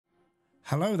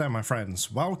Hello there my friends,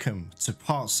 welcome to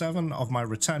part 7 of my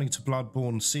Returning to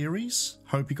Bloodborne series.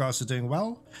 Hope you guys are doing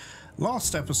well.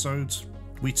 Last episode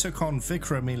we took on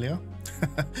Victorian-era.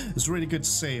 It's really good to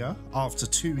see her after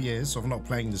 2 years of not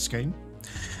playing this game.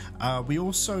 We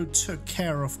also took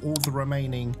care of all the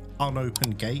remaining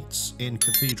unopened gates in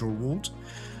Cathedral Ward,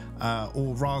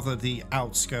 or rather the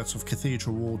outskirts of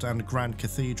Cathedral Ward and the Grand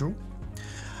Cathedral.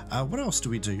 What else do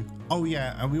we do? Oh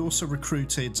yeah, and we also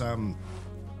recruited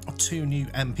 2 new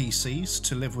NPCs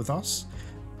to live with us.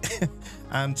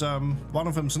 And one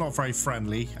of them's not very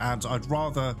friendly, and I'd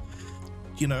rather,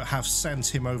 you know, have sent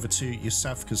him over to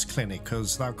Yosefka's clinic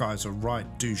because that guy's a right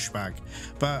douchebag.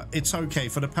 But it's okay,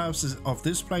 for the purposes of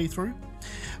this playthrough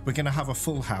we're gonna have a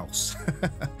full house.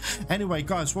 Anyway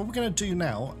guys, what we're gonna do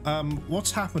now,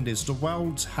 what's happened is the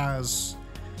world has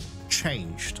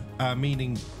changed,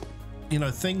 meaning, you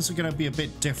know, things are gonna be a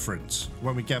bit different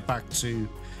when we get back to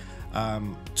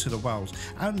the world.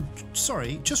 And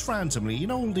sorry, just randomly, you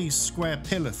know, all these square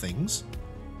pillar things,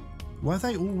 were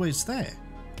they always there?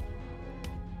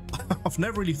 I've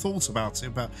never really thought about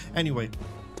it, but anyway.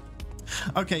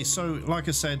 Okay, so like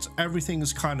I said, everything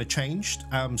has kind of changed,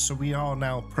 so we are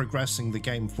now progressing the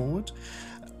game forward.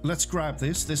 Let's grab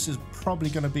this. This is probably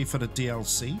going to be for the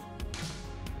DLC.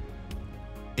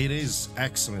 It is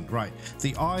excellent. Right,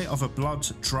 the eye of a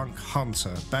blood-drunk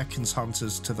hunter beckons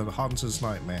hunters to the hunter's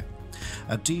nightmare.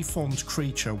 A deformed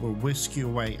creature will whisk you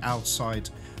away outside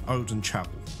Odin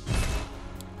Chapel.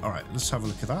 Alright, let's have a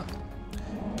look at that.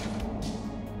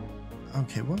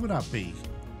 Okay, what would that be?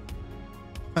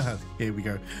 Here we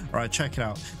go. Alright, check it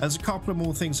out. There's a couple of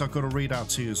more things I've got to read out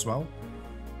to you as well.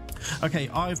 Okay,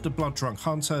 Eye of the Blood-Drunk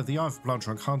Hunter. The Eye of the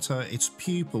Blood-Drunk Hunter, its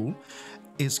pupil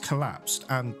is collapsed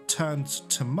and turned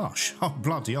to mush. Oh,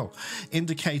 bloody hell.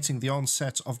 Indicating the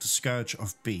onset of the Scourge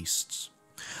of Beasts.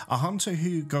 A hunter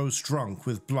who goes drunk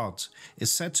with blood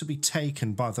is said to be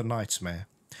taken by the nightmare,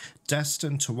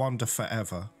 destined to wander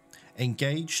forever,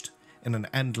 engaged in an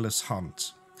endless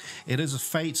hunt. It is a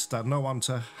fate that no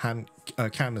hunter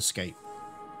can escape.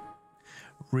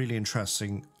 Really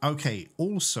interesting. Okay,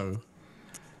 also,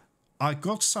 I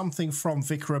got something from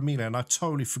Victorian-era and I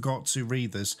totally forgot to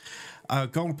read this.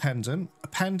 Gold pendant, a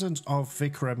pendant of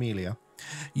Victorian-era,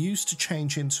 used to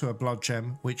change into a blood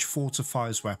gem which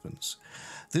fortifies weapons.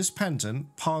 This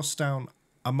pendant, passed down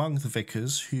among the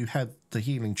vicars who head the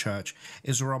healing church,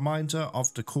 is a reminder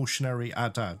of the cautionary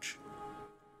adage.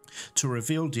 To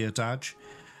reveal the adage,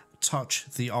 touch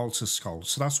the altar skull.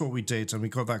 So that's what we did, and we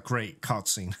got that great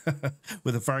cutscene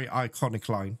with a very iconic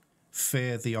line,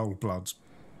 fear the old blood.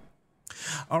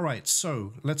 Alright,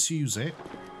 so let's use it.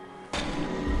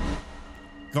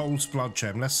 Gold's blood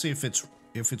gem. Let's see if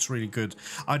it's really good.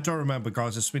 I don't remember,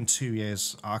 guys. It's been 2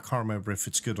 years. I can't remember if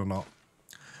it's good or not.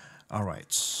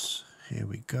 Alright, here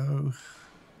we go.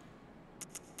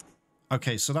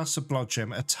 Okay, so that's the blood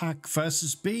gem. Attack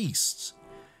versus beasts.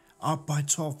 Up by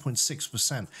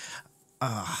 12.6%.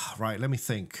 Right, let me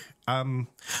think.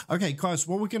 Okay, guys,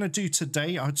 what we're going to do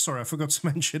today... sorry, I forgot to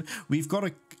mention. We've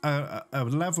got a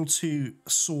level 2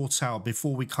 sort out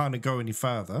before we kind of go any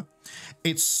further.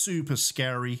 It's super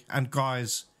scary. And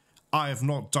guys, I have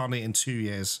not done it in 2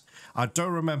 years. I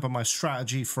don't remember my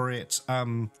strategy for it.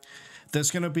 There's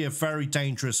going to be a very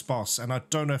dangerous boss, and I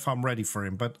don't know if I'm ready for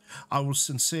him, but I will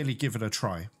sincerely give it a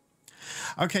try.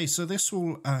 Okay, so this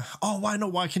will... oh, I know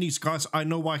why I can use... Guys, I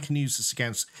know why I can use this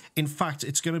against. In fact,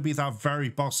 it's going to be that very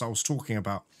boss I was talking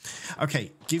about.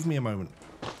 Okay, give me a moment.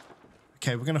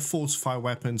 Okay, we're going to fortify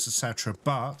weapons, etc.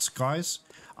 But, guys,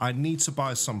 I need to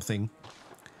buy something.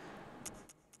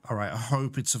 Alright, I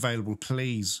hope it's available,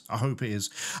 please. I hope it is.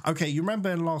 Okay, you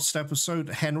remember in last episode,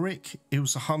 Henrik, he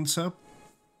was a hunter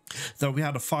that we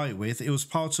had a fight with. It was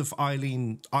part of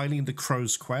Eileen the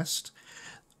Crow's quest.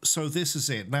 So this is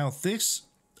it. Now, this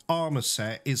armor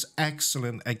set is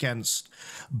excellent against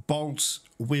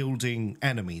bolt-wielding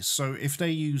enemies. So if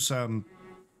they use,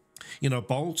 you know,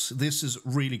 bolts, this is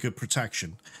really good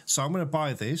protection. So I'm going to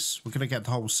buy this. We're going to get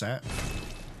the whole set.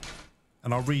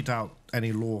 And I'll read out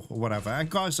any lore or whatever. And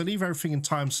guys, I leave everything in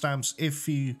timestamps. If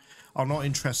you are not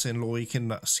interested in lore, you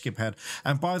can skip ahead.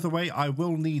 And by the way, I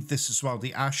will need this as well,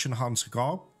 the Ashen Hunter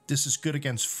garb. This is good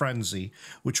against Frenzy,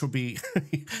 which will be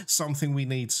something we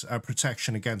need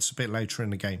protection against a bit later in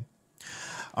the game.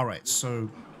 Alright, so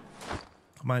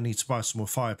I might need to buy some more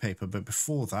fire paper, but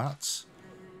before that...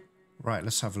 Right,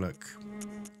 let's have a look.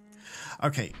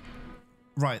 Okay.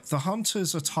 Right, the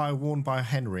hunter's attire worn by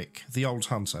Henrik, the old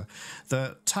hunter.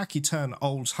 The taciturn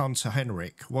old hunter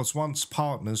Henrik was once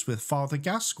partners with Father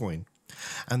Gascoigne,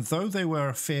 and though they were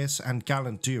a fierce and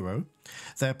gallant duo,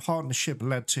 their partnership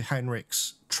led to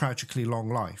Henrik's tragically long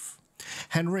life.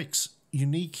 Henrik's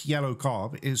unique yellow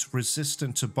garb is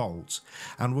resistant to bolt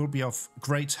and will be of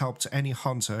great help to any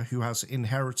hunter who has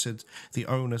inherited the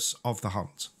onus of the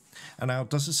hunt. And now,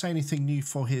 does it say anything new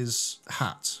for his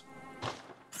hat?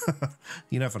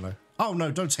 You never know. Oh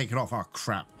no, don't take it off. Oh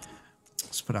crap.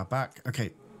 Let's put that back.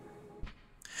 Okay.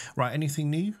 Right, anything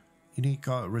new? Unique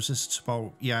resistance to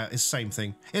bolt. Yeah, it's the same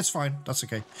thing. It's fine. That's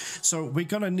okay. So we're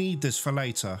going to need this for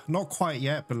later. Not quite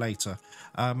yet, but later.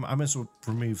 I may as well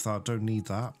remove that. Don't need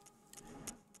that.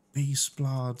 Beast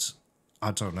blood.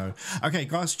 I don't know. Okay,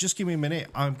 guys, just give me a minute.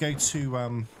 I'm going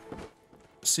to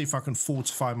see if I can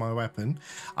fortify my weapon.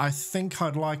 I think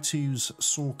I'd like to use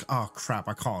sword. Oh, crap.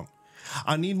 I can't.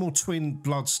 I need more twin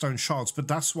bloodstone shards, but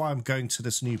that's why I'm going to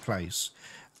this new place.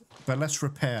 But let's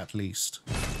repair at least.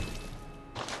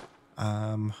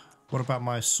 What about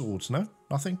my swords? No?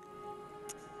 Nothing?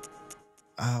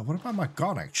 What about my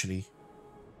gun, actually?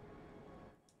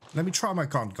 Let me try my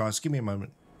gun, guys. Give me a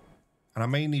moment. And I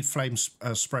may need flame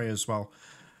spray as well.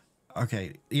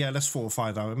 Okay. Yeah, let's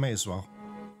fortify, though. It may as well.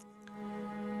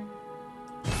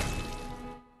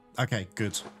 Okay,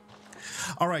 good.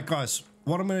 All right, guys.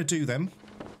 What I'm going to do then...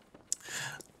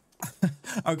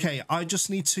 Okay, I just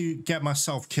need to get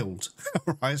myself killed.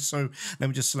 Alright, so let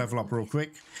me just level up real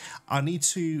quick. I need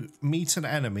to meet an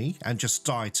enemy and just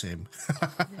die to him.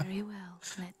 Very well.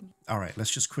 Alright,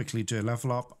 let's just quickly do a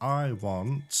level up. I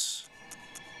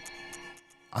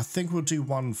think we'll do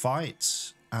one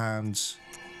fight and...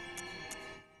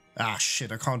 Ah,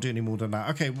 shit, I can't do any more than that.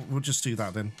 Okay, we'll just do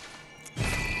that then.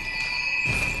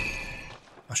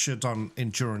 I should have done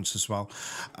endurance as well.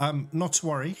 Not to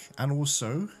worry. And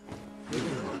also...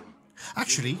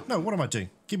 Actually, no, what am I doing?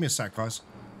 Give me a sec, guys.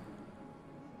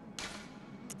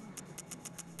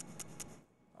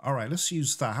 Alright, let's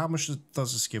use that. How much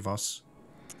does this give us?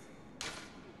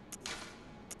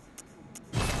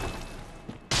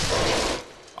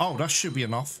 Oh, that should be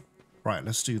enough. Right,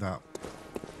 let's do that.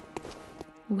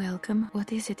 Welcome.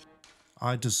 What is it?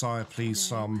 I desire, please,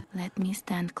 some... Let me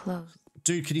stand close.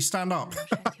 Dude, can you stand up?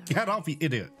 Get up, you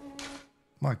idiot.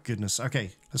 My goodness.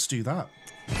 Okay, let's do that.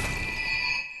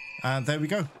 And there we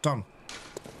go. Done.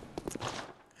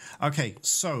 Okay,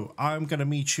 so I'm going to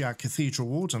meet you at Cathedral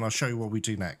Ward and I'll show you what we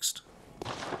do next.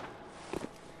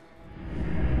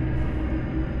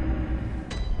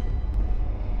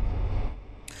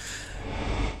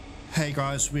 Hey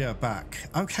guys, we are back.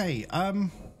 Okay,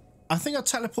 I think I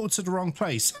teleported to the wrong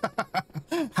place.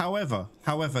 However,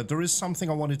 there is something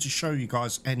I wanted to show you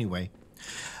guys anyway.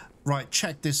 Right,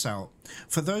 check this out.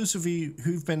 For those of you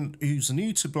who's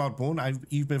new to Bloodborne and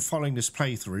you've been following this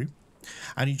playthrough,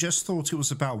 and you just thought it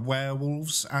was about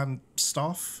werewolves and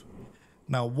stuff.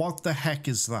 Now, what the heck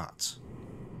is that?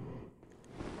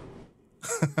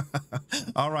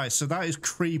 Alright, so that is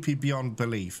creepy beyond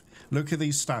belief. Look at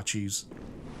these statues.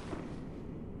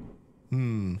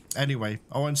 Anyway,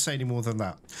 I won't say any more than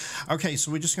that. Okay,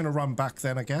 so we're just going to run back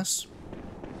then, I guess.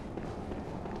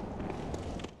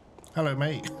 Hello,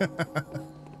 mate.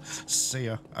 See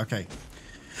ya. Okay.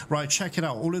 Right, check it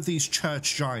out. All of these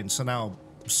church giants are now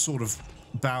sort of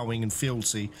bowing and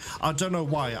fealty. I don't know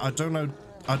why. I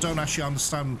don't actually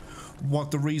understand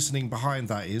what the reasoning behind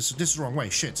that is. This is the wrong way.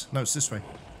 Shit. No, it's this way.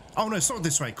 Oh, no, it's not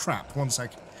this way. Crap. One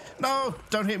sec. No,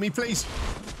 don't hit me, please.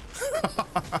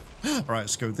 All right,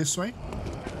 let's go this way.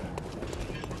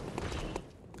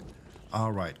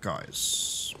 All right,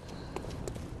 guys.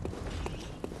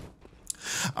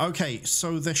 Okay,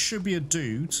 so there should be a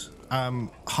dude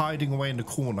hiding away in the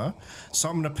corner. So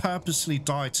I'm going to purposely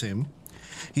die to him.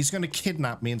 He's going to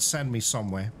kidnap me and send me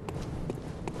somewhere.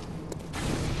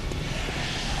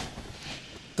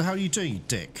 The hell are you doing, you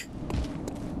dick?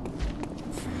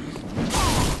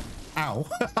 Ow.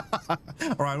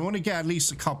 Alright, I want to get at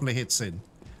least a couple of hits in.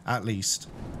 At least.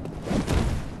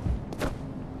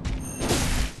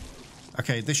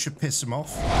 Okay, this should piss him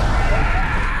off.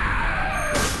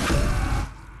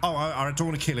 Oh, I don't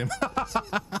want to kill him.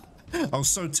 I was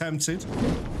so tempted.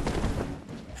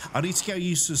 I need to get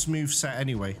used to this moveset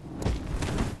anyway.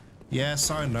 Yes,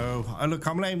 I know. Look,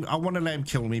 I want to let him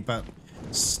kill me, but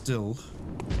still.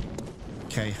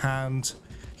 Okay, hand.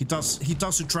 He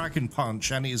does a dragon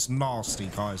punch, and it is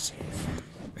nasty, guys.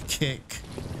 A kick.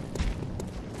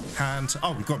 Hand.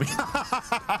 Oh, we got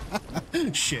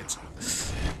me. Shit.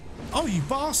 Oh, you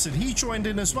bastard. He joined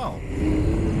in as well.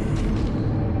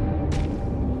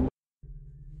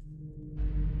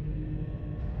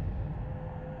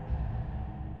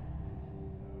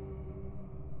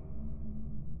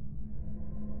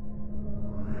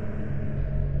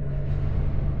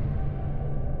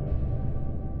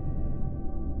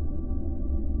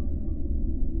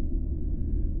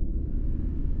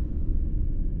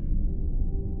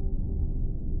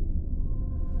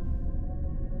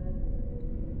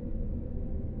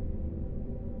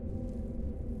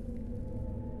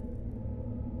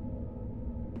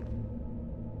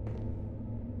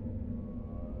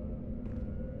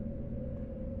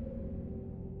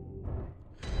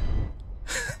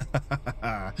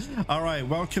 All right,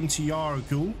 welcome to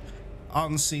Yahar'gul,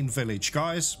 Unseen Village,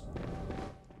 guys.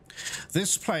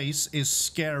 This place is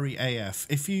scary AF.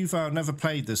 If you've never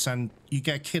played this and you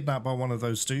get kidnapped by one of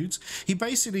those dudes, he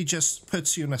basically just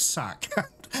puts you in a sack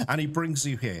and he brings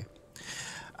you here.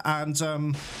 And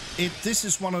this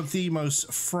is one of the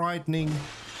most frightening,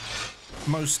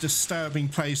 most disturbing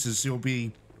places you'll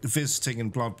be visiting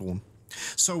in Bloodborne.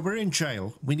 So we're in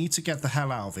jail. We need to get the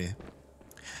hell out of here.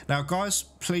 Now, guys,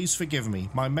 please forgive me.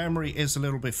 My memory is a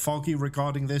little bit foggy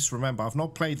regarding this. Remember, I've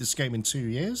not played this game in 2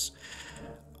 years.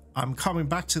 I'm coming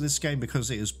back to this game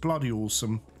because it is bloody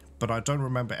awesome, but I don't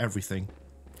remember everything.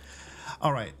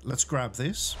 All right, let's grab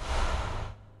this.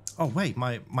 Oh, wait,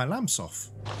 my lamp's off.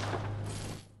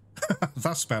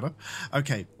 That's better.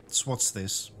 Okay, so what's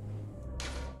this?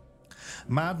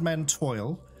 Madmen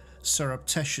toil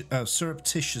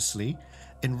surreptitiously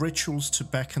in rituals to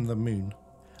beckon the moon.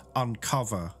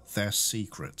 Uncover their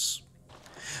secrets.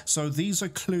 So these are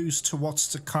clues to what's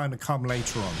to kind of come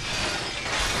later on.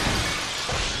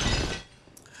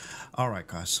 Alright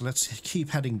guys, so let's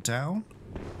keep heading down.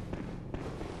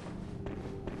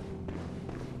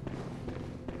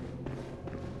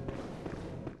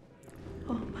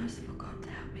 Oh, merciful God,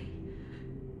 help me.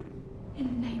 In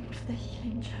the name of the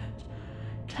healing church,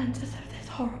 cleanse us of this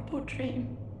horrible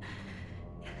dream.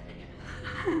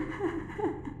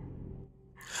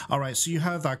 Alright, so you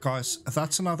heard that, guys.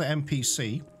 That's another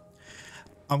NPC.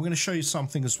 I'm going to show you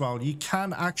something as well. You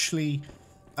can actually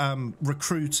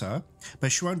recruit her,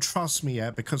 but she won't trust me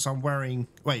yet because I'm wearing...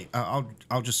 Wait,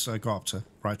 I'll just go up to her.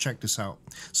 Right, check this out.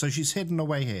 So she's hidden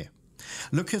away here.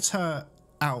 Look at her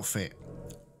outfit.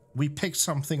 We picked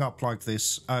something up like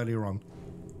this earlier on.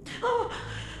 Oh,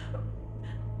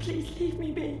 please leave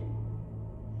me be.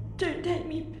 Don't take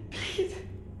me, please.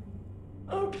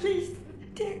 Oh, please,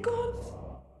 dear God.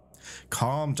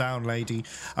 Calm down, lady.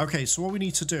 Okay, so what we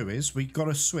need to do is we got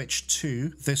to switch to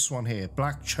this one here,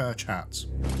 black church hat.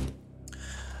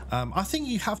 I think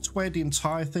you have to wear the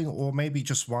entire thing or maybe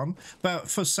just one, but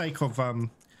for sake of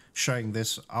showing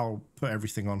this, I'll put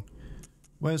everything on.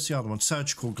 Where's the other one?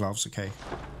 Surgical gloves, okay.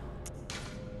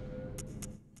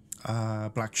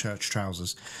 Black church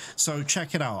trousers. So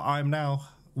check it out. I'm now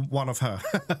one of her,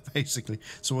 basically.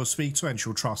 So we'll speak to her and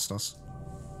she'll trust us.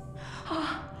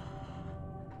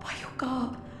 By your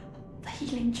garb, the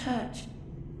healing church,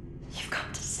 you've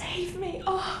come to save me.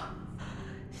 Oh,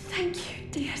 thank you,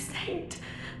 dear saint.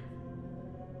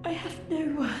 I have no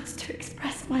words to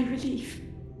express my relief.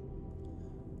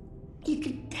 You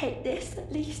can take this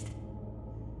at least.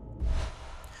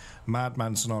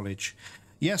 Madman's knowledge.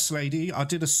 Yes, lady, I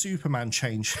did a Superman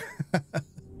change.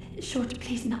 It's sure to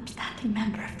please an upstanding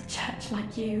member of the church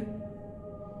like you.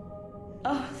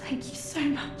 Oh, thank you so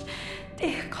much,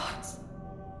 dear gods.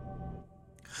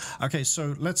 Okay,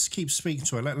 so let's keep speaking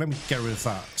to her. Let me get rid of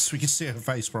that so we can see her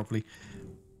face properly.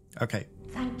 Okay.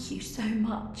 Thank you so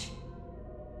much.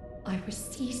 I was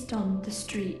seized on the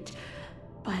street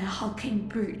by a hulking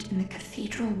brute in the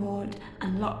Cathedral ward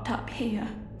and locked up here.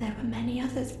 There were many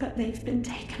others, but they've been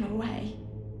taken away.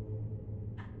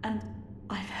 And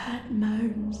I've heard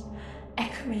moans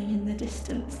echoing in the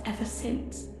distance ever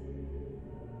since.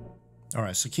 All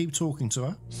right, so keep talking to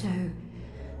her. So,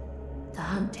 the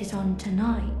hunt is on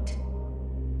tonight.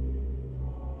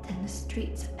 Then the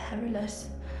streets are perilous,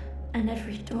 and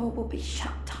every door will be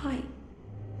shut tight.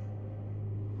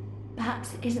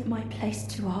 Perhaps it isn't my place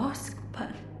to ask,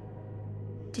 but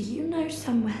do you know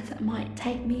somewhere that might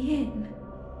take me in?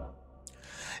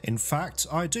 In fact,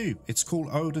 I do. It's called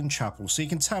Odin Chapel. So you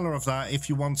can tell her of that. If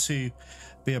you want to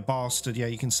be a bastard, yeah,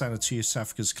 you can send it to your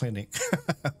Sefka's clinic.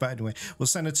 But anyway, we'll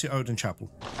send it to Odin Chapel.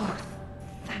 Oh,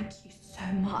 thank you so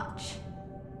much.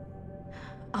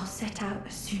 I'll set out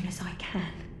as soon as I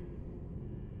can.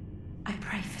 I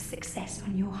pray for success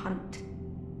on your hunt,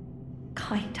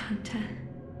 kind hunter.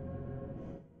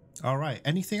 All right,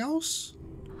 anything else?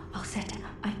 I'll set it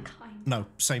up. I'm kind. No,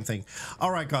 same thing. All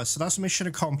right, guys, so that's mission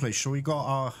accomplished. So we got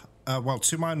our, well,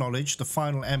 to my knowledge, the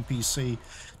final NPC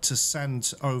to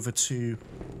send over to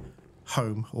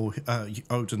home, or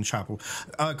Odin Chapel.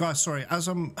 Guys, sorry, as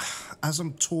I'm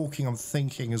talking, I'm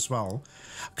thinking as well,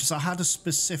 because I had a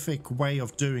specific way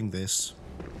of doing this.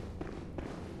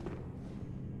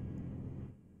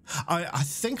 I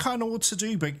think I know what to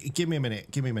do, but give me a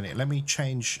minute. Give me a minute. Let me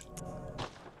change.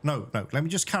 No, let me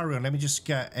just carry on. Let me just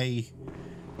get a...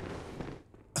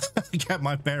 get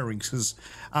my bearings, because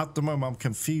at the moment I'm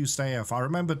confused AF. I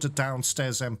remember the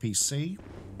downstairs NPC.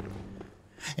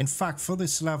 In fact, for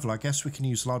this level, I guess we can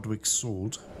use Ludwig's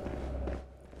sword.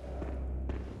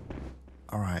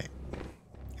 Alright.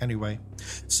 Anyway,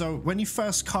 so when you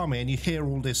first come in, you hear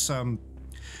all this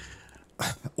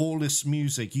all this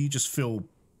music, you just feel...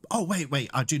 Oh, wait,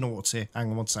 I do know what's here. Hang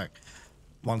on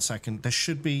 1 second. There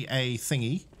should be a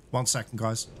thingy. 1 second,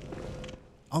 guys.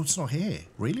 Oh, it's not here.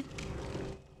 Really?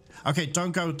 Okay,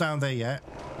 don't go down there yet.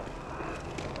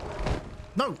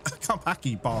 No, come back,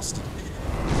 you bastard.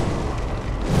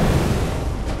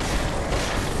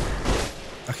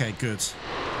 Okay, good.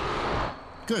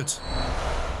 Good.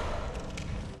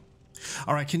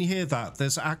 All right, can you hear that?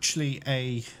 There's actually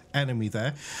a enemy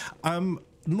there.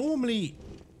 Normally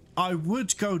I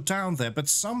would go down there, but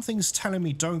something's telling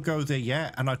me don't go there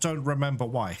yet, and I don't remember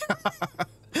why.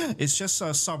 It's just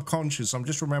subconscious. I'm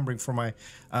just remembering from my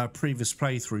previous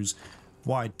playthroughs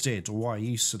what I did or what I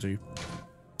used to do.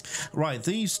 Right,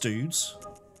 these dudes,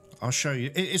 I'll show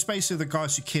you. It's basically the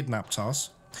guys who kidnapped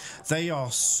us. They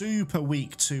are super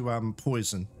weak to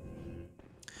poison.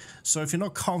 So if you're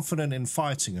not confident in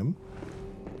fighting them...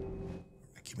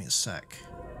 Give me a sec.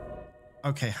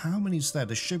 Okay, how many's there?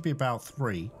 There should be about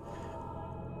 3.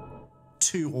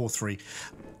 2 or 3.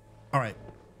 All right,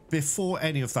 before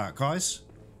any of that, guys,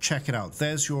 check it out.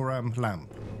 There's your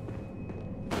lamp.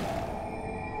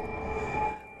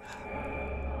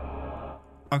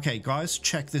 Okay, guys,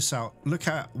 check this out. Look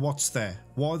at what's there.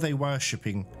 What are they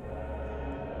worshipping?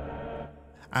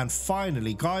 And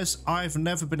finally, guys, I've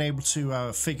never been able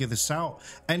to figure this out.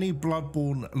 Any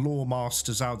Bloodborne lore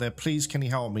masters out there, please can you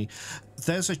help me?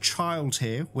 There's a child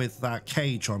here with that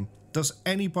cage on. Does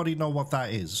anybody know what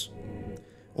that is?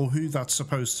 Or who that's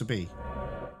supposed to be?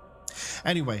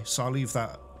 Anyway, so I'll leave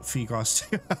that for you guys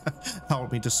to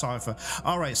help me decipher.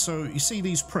 All right, so you see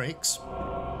these pricks?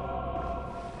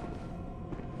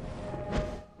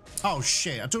 Oh,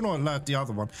 shit. I don't know, alert the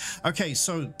other one. Okay,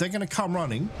 so they're going to come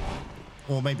running.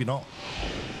 Or maybe not.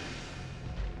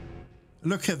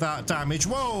 Look at that damage.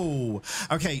 Whoa!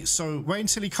 Okay, so wait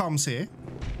until he comes here.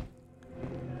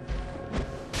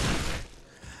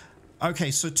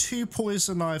 Okay, so 2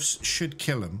 poison knives should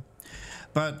kill him.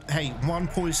 But, hey, 1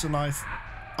 poison knife...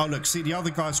 Oh, look, see, the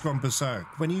other guy's gone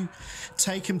berserk. When you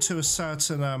take him to a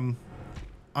certain,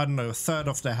 I don't know, a third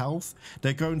of their health,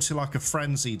 they go into, like, a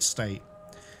frenzied state.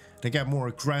 They get more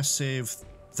aggressive.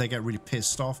 They get really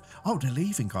pissed off. Oh, they're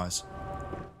leaving, guys.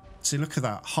 See, look at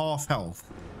that. Half health.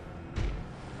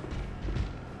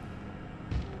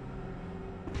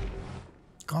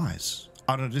 Guys,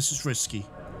 I don't know. This is risky.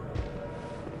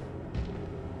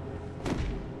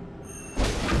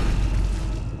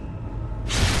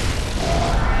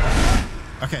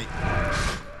 Okay.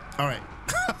 All right.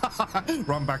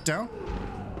 Run back down.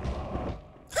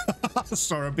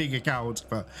 Sorry, I'm being a coward,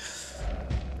 but...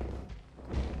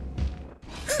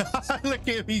 Look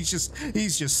at him, he's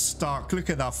just stuck. Look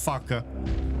at that fucker.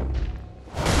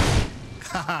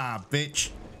 Haha,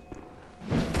 bitch.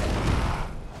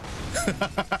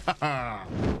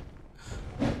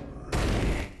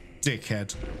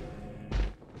 Dickhead.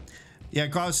 Yeah,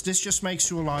 guys, this just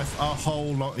makes your life a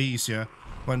whole lot easier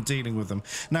when dealing with them.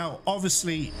 Now,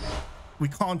 obviously, we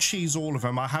can't cheese all of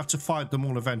them. I have to fight them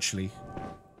all eventually.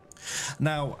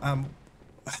 Now,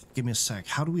 give me a sec.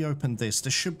 How do we open this?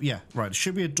 There should be... Yeah, right. There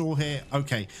should be a door here.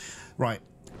 Okay. Right.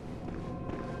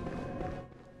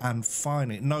 And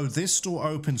finally... No, this door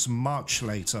opens much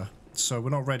later. So we're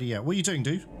not ready yet. What are you doing,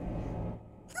 dude?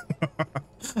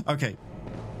 Okay.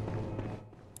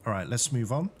 All right, let's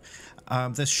move on.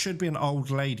 There should be an old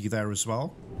lady there as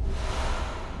well.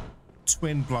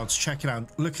 Twin bloods. Check it out.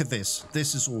 Look at this.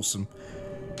 This is awesome.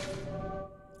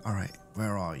 All right.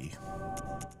 Where are you?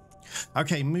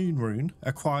 Okay, Moon Rune.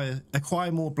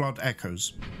 Acquire more blood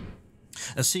echoes.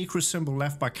 A secret symbol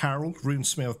left by Carol,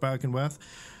 runesmith of Bergenworth.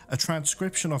 A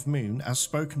transcription of Moon as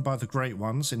spoken by the Great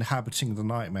Ones inhabiting the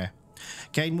Nightmare.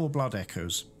 Gain more blood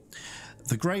echoes.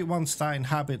 The Great Ones that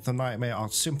inhabit the Nightmare are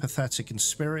sympathetic in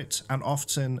spirit and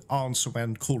often answer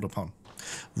when called upon.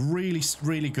 Really,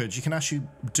 really good. You can actually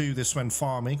do this when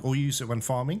farming or use it when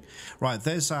farming. Right,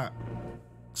 there's that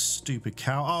stupid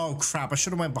cow. Oh, crap. I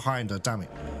should have went behind her. Damn it.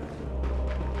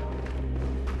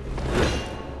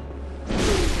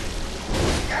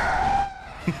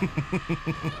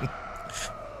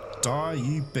 Die,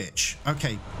 you bitch.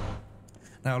 Okay.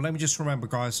 Now, let me just remember,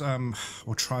 guys,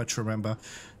 or try to remember.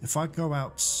 If I go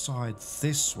outside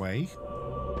this way...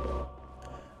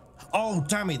 Oh,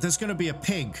 damn it, there's going to be a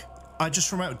pig. I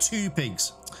just remembered 2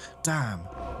 pigs. Damn.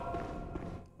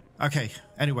 Okay,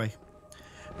 anyway.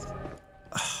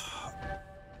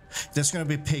 There's going to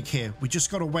be a pig here. We just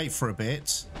got to wait for a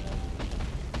bit.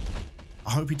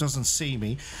 I hope he doesn't see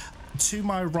me. To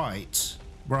my right,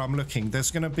 where I'm looking,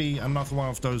 there's going to be another one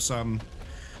of those,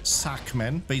 sack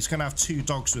men, but he's gonna have 2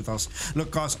 dogs with us.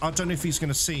 Look, guys, I don't know if he's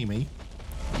gonna see me,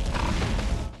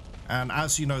 And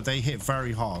as you know, they hit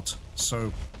very hard.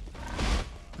 So,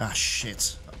 ah,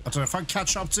 shit. I don't know if I can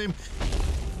catch up to him.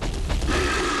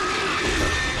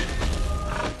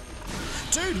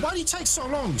 Dude, why do you take so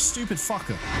long, you stupid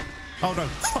fucker? Oh, no.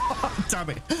 Damn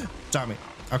it. Damn it.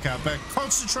 Okay, I better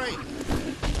concentrate.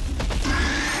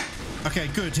 Okay,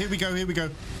 good. Here we go. Here we go.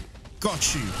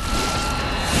 Got you.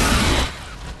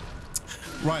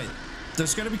 Right.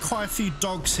 There's going to be quite a few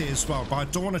dogs here as well, but I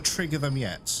don't want to trigger them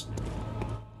yet.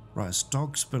 Right, there's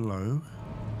dogs below.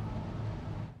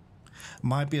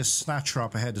 Might be a snatcher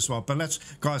up ahead as well. But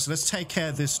let's take care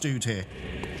of this dude here.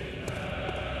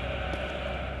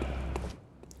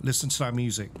 Listen to that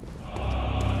music.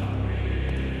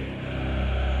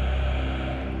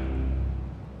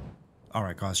 All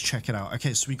right, guys, check it out.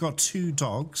 Okay, so we got 2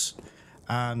 dogs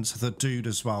and the dude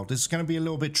as well. This is going to be a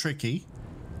little bit tricky.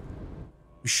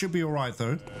 We should be all right,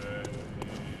 though.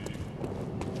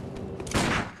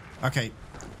 Okay,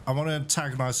 I want to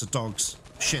antagonize the dogs.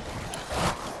 Shit.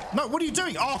 No, what are you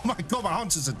doing? Oh, my God, my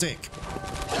hunter's a dick.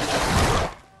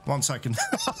 1 second.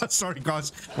 Sorry,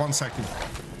 guys. 1 second.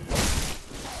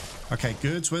 Okay,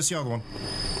 good. Where's the other one?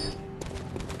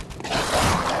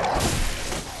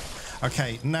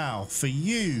 Okay, now, for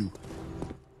you.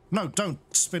 No, don't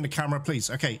spin the camera,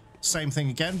 please. Okay, same thing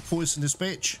again. Poison this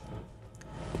bitch.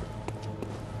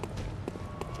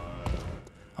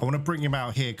 I want to bring him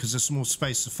out here because there's more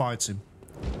space to fight him.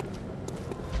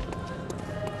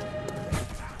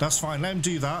 That's fine. Let him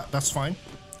do that. That's fine.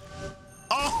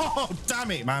 Oh, damn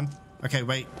it, man. Okay,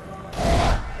 wait.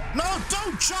 No,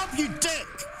 don't jump, you dick.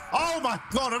 Oh, my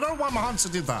God. I don't know why my hunter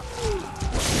did that.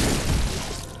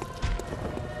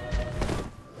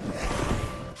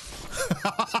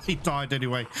 He died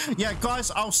anyway. Yeah, guys,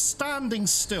 I was standing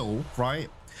still, right?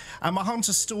 And my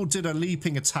hunter still did a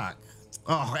leaping attack.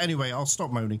 Oh, anyway, I'll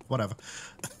stop moaning. Whatever.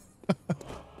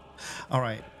 All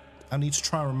right. I need to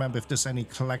try and remember if there's any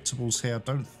collectibles here. I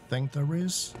don't think there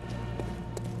is.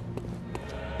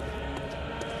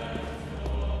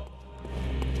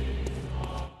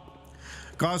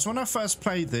 Guys, when I first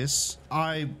played this,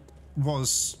 I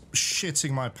was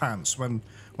shitting my pants when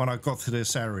I got to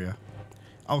this area.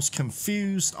 I was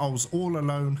confused. I was all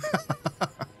alone.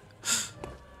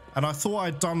 And I thought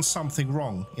I'd done something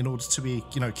wrong in order to be,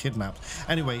 you know, kidnapped.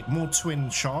 Anyway, more twin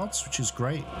shards, which is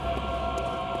great.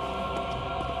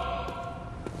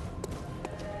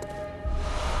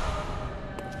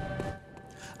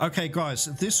 Okay, guys,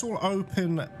 this will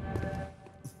open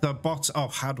the bot. Oh,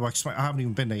 how do I explain? I haven't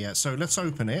even been there yet. So let's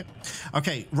open it.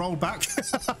 Okay, roll back.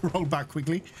 Roll back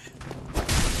quickly.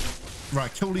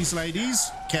 Right, kill these ladies.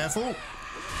 Careful.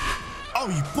 Oh,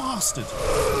 you bastard.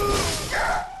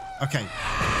 Okay.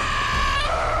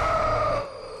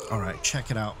 All right,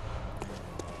 check it out.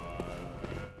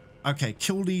 Okay,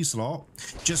 kill these lot.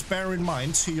 Just bear in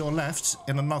mind, to your left,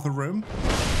 in another room,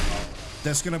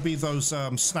 there's going to be those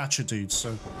snatcher dudes,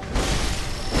 so...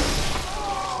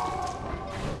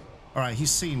 All right,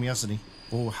 he's seen me, hasn't he?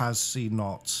 Or has he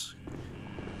not?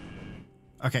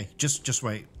 Okay, just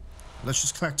wait. Let's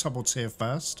just collect tubbles here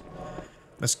first.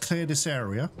 Let's clear this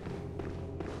area.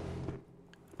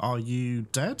 Are you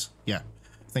dead? Yeah,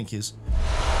 I think he is.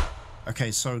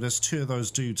 Okay, so there's 2 of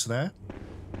those dudes there.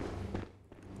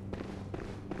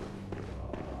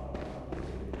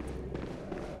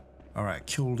 All right,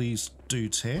 kill these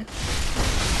dudes here.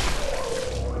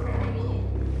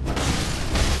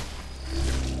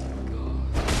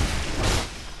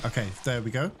 Okay, there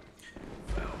we go.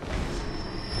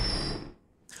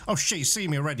 Oh shit, he's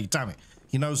seen me already, damn it.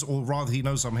 He knows, or rather he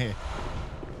knows I'm here.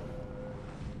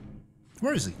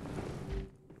 Where is he?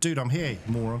 Dude, I'm here, you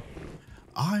moron.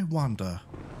 I wonder.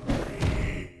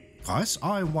 Guys,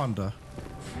 I wonder.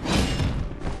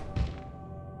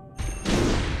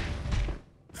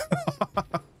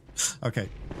 Okay.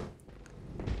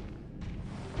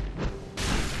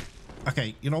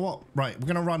 Okay, you know what? Right, we're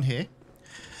gonna run here.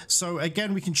 So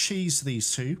again, we can cheese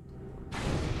these 2.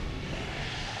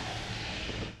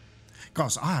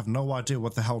 Guys, I have no idea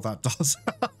what the hell that does.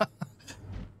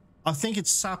 I think it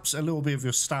saps a little bit of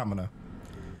your stamina.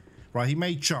 Right, he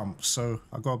may jump, so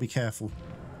I've got to be careful.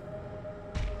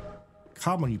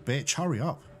 Come on, you bitch, hurry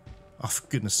up. Oh, for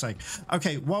goodness sake.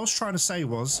 Okay, what I was trying to say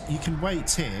was, you can wait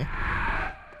here.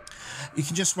 You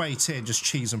can just wait here and just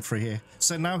cheese him through here.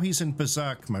 So now he's in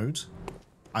berserk mode,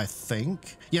 I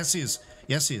think. Yes, he is.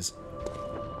 Yes, he is.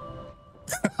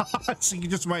 So you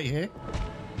can just wait here.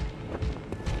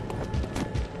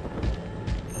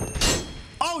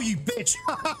 Oh, you bitch!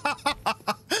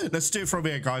 Let's do it from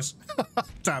here, guys.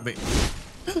 Damn it.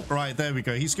 Right, there we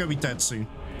go. He's going to be dead soon.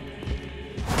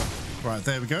 Right,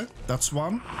 there we go. That's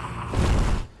one.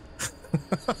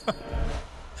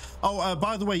 Oh,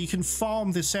 by the way, you can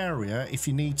farm this area if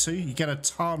you need to. You get a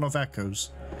ton of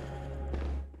echoes.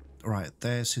 Right,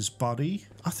 there's his body.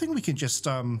 I think we can just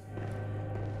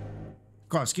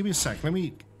guys, give me a sec. Let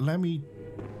me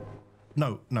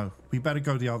No, we better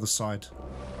go the other side.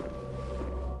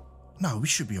 No, we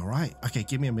should be all right. Okay,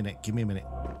 give me a minute.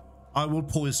 I will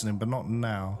poison him, but not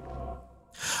now.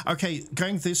 Okay,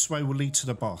 going this way will lead to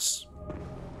the boss.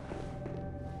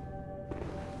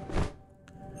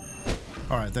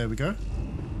 All right, there we go.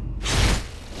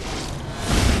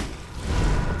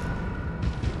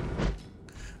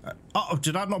 Oh,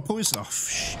 did I not poison? Oh,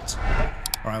 shit.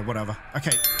 All right, whatever.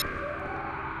 Okay.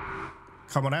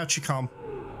 Come on, out you come.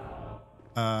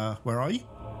 Where are you?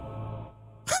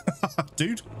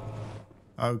 Dude.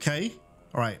 Okay.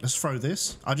 All right, let's throw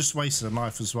this. I just wasted a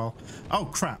knife as well. Oh,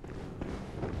 crap.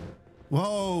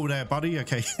 Whoa there, buddy.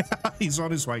 Okay. He's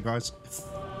on his way, guys.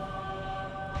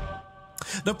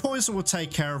 The poison will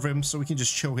take care of him, so we can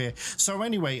just chill here. So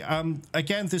anyway,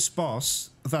 again, this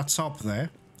boss that's up there,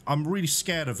 I'm really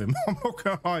scared of him. I'm not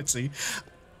gonna lie to you.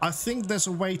 I think there's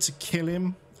a way to kill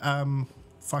him.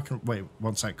 If I can wait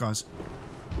one sec, guys.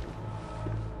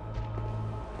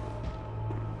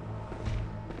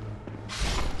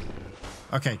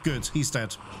 Okay, good. He's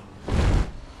dead.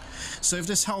 So if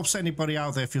this helps anybody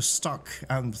out there, if you're stuck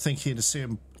and thinking it's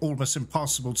almost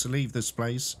impossible to leave this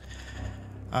place,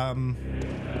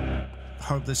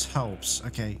 hope this helps.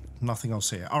 Okay, nothing else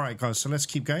here. All right, guys, so let's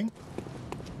keep going.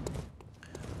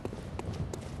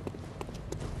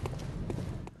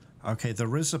 Okay,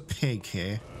 there is a pig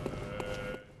here.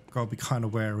 Gotta be kind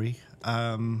of wary.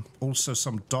 Also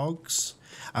some dogs.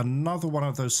 Another one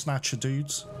of those snatcher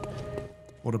dudes.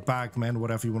 Or the bagmen,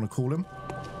 whatever you want to call him.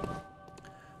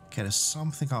 Okay, there's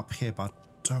something up here, but I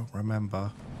don't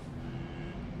remember.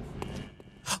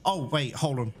 Oh, wait,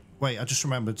 hold on. Wait, I just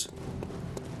remembered.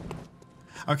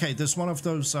 Okay, there's one of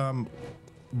those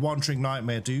wandering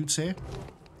nightmare dudes here.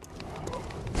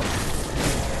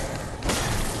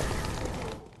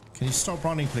 Can you stop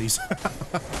running, please?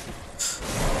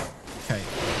 Okay.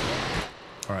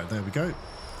 All right, there we go.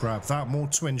 Grab that, more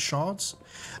twin shards.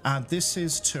 And this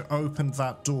is to open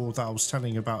that door that I was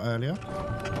telling you about earlier.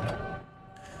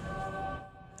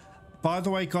 By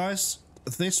the way, guys,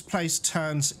 this place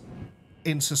turns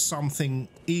into something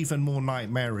even more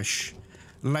nightmarish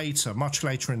later, much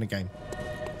later in the game.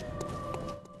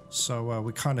 So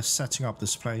we're kind of setting up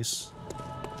this place.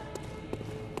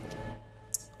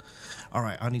 All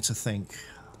right, I need to think.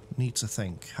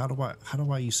 How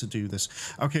do I used to do this?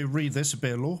 Okay, read this, a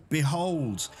bit of lore.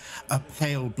 Behold, a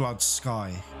pale blood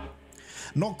sky.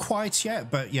 Not quite yet,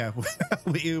 but yeah,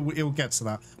 it'll get to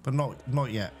that, but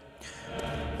not yet.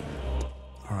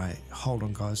 All right, hold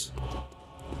on, guys.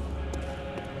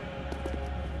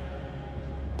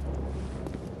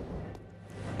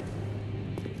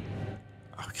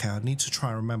 Okay, I need to try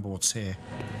and remember what's here.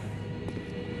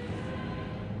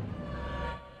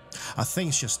 I think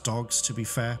it's just dogs, to be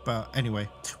fair, but anyway,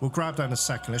 we'll grab that in a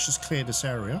second. Let's just clear this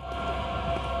area.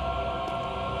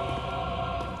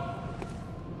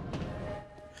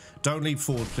 Don't leap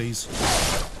forward, please.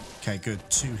 Okay, good.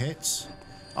 2 hits.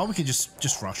 Oh, we can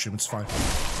just rush him. It's fine.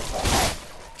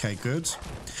 Okay, good.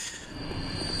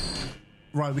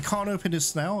 Right, we can't open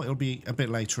this now. It'll be a bit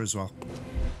later as well.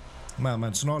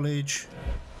 Madman's knowledge.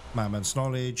 Madman's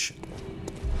knowledge.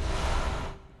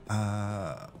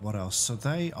 What else? So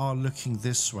they are looking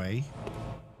this way.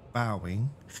 Bowing.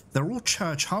 They're all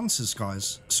church hunters,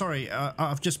 guys. Sorry,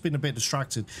 I've just been a bit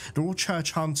distracted. They're all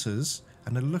church hunters,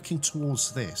 and they're looking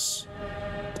towards this.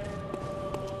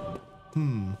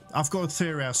 I've got a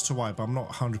theory as to why, but I'm not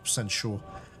 100% sure.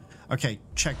 Okay,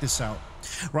 check this out.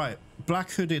 Right, black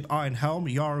hooded iron helm,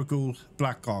 Yahar'gul,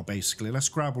 black guard, basically. Let's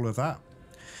grab all of that.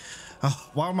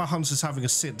 While my hunter's having a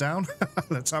sit down,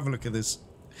 let's have a look at this.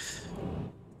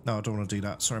 No, I don't want to do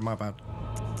that. Sorry, my bad.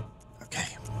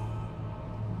 Okay.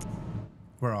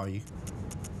 Where are you?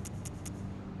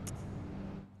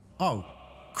 Oh,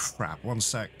 crap. One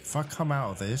sec. If I come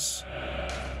out of this...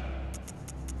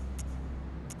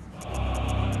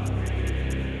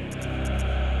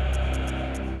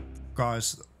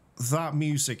 Guys, that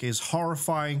music is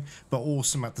horrifying but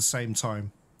awesome at the same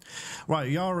time. Right,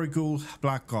 Yahar'gul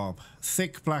black garb.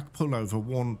 Thick black pullover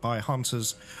worn by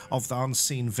hunters of the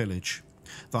unseen village.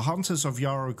 The hunters of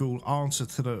Yahar'gul answer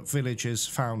to the village's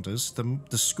founders,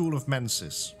 the School of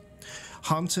Mensis.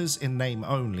 Hunters in name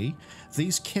only,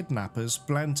 these kidnappers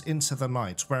blend into the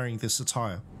night wearing this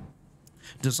attire.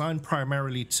 Designed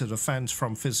primarily to defend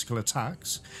from physical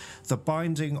attacks, the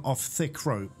binding of thick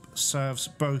rope serves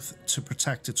both to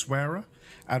protect its wearer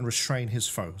and restrain his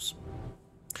foes.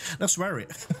 Let's wear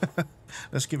it.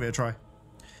 Let's give it a try.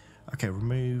 Okay,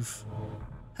 remove.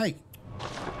 Hey,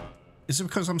 is it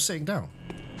because I'm sitting down?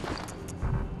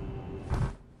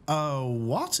 Oh,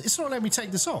 what? It's not letting me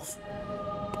take this off.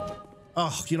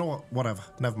 Oh, you know what? Whatever.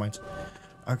 Never mind.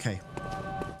 Okay.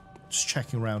 Just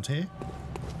checking around here.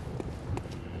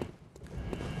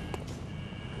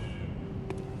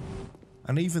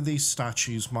 And even these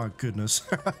statues, my goodness.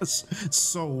 It's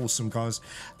so awesome, guys.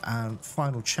 And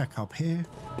final check up here.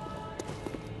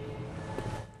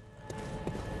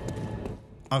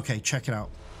 Okay, check it out.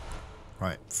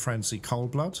 Right, Frenzy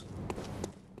Cold Blood.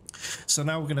 So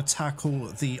now we're going to tackle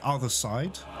the other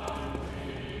side.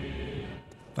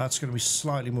 That's going to be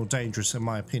slightly more dangerous in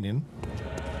my opinion.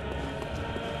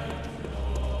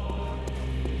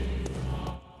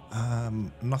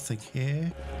 Nothing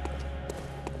here.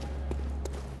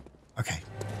 Okay.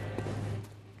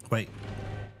 Wait.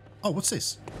 Oh, what's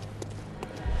this?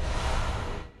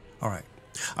 Alright.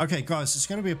 Okay, guys, there's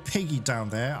going to be a piggy down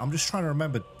there. I'm just trying to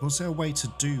remember, was there a way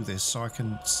to do this so I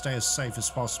can stay as safe as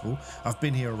possible? I've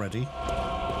been here already.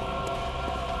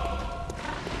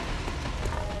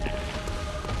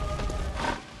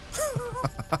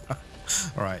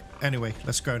 Alright, anyway,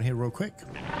 let's go in here real quick.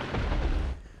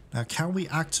 Now, can we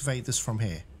activate this from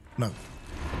here? No.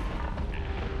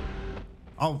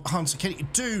 Oh, Hunter,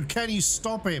 can you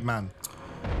stop it, man?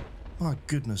 My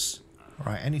goodness.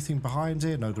 Alright, anything behind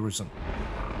here? No, there isn't.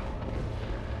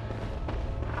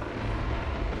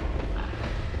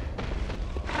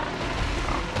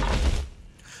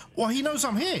 Well, he knows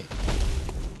I'm here.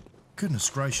 Goodness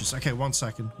gracious. Okay, one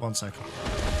second.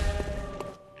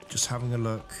 Just having a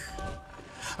look.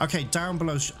 Okay, down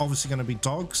below is obviously going to be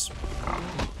dogs.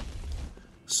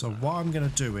 So what I'm going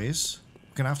to do is,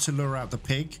 I'm going to have to lure out the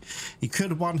pig. He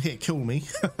could one hit kill me,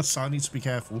 so I need to be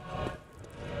careful.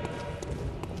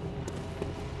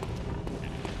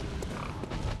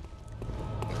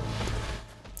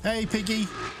 Hey, piggy.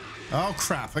 Oh,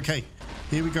 crap. Okay,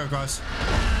 here we go, guys.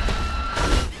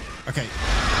 Okay.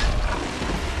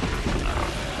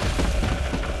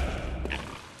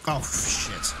 Oh,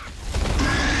 shit.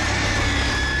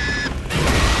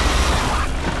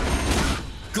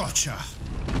 Gotcha.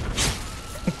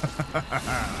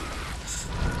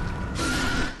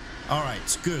 All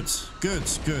right, good.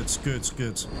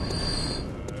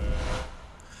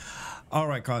 All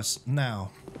right, guys,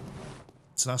 now,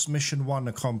 so that's mission 1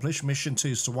 accomplished. Mission 2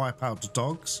 is to wipe out the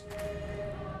dogs.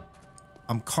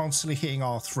 I'm constantly hitting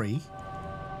R3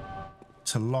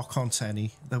 to lock onto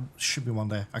any. There should be one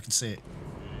there. I can see it.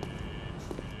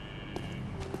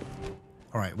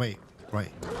 All right, wait.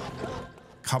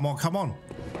 Come on.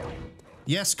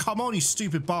 Yes, come on, you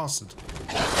stupid bastard.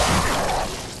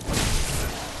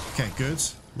 Okay, good.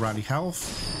 Rally health.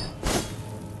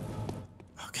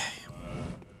 Okay.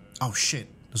 Oh, shit.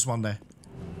 There's one there.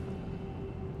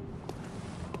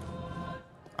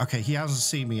 Okay, he hasn't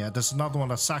seen me yet. There's another one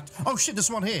that's sacked. Oh, shit,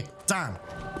 there's one here. Damn.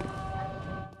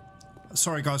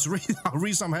 Sorry, guys. The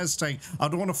reason I'm hesitating, I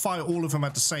don't want to fight all of them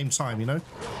at the same time, you know?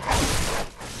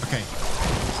 Okay.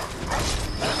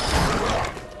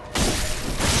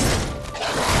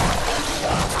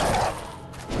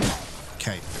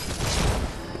 Okay.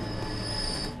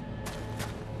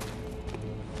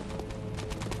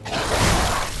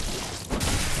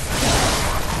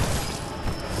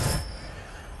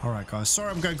 All right, guys.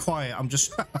 Sorry I'm going quiet. I'm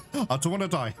just... I don't want to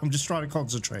die. I'm just trying to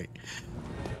concentrate.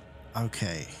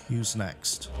 Okay. Who's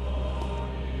next?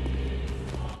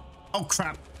 Oh,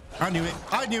 crap. I knew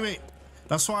it.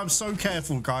 That's why I'm so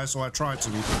careful, guys. So I tried to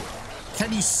be.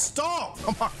 Can you stop?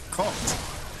 Oh, my God.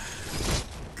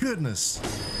 Goodness.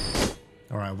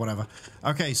 All right, whatever.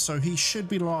 Okay, so he should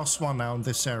be the last one now in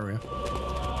this area.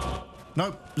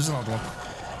 Nope, there's another one.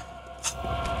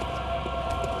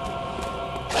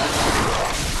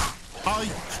 Oh,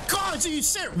 God, are you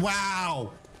serious?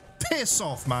 Wow. Piss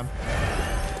off, man.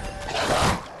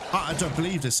 I don't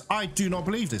believe this. I do not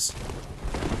believe this.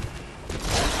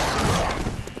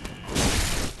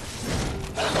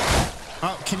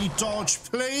 Oh, can you dodge,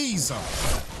 please?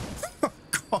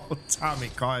 God damn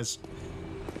it, guys.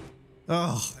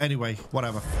 Oh, anyway,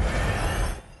 whatever.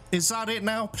 Is that it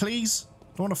now, please?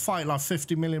 I don't want to fight like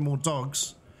 50 million more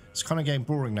dogs. It's kind of getting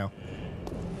boring now.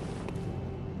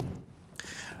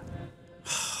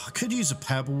 I could use a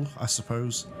pebble, I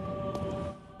suppose.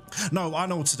 No, I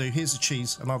know what to do. Here's a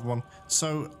cheese, another one.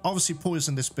 So, obviously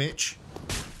poison this bitch.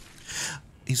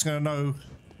 He's going to know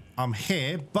I'm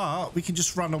here, but we can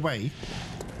just run away.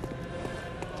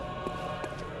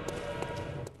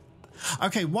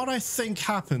 Okay, what I think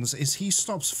happens is he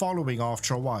stops following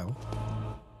after a while.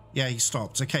 Yeah, he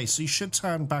stopped. Okay, so he should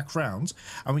turn back round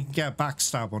and we can get a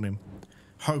backstab on him.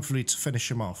 Hopefully to finish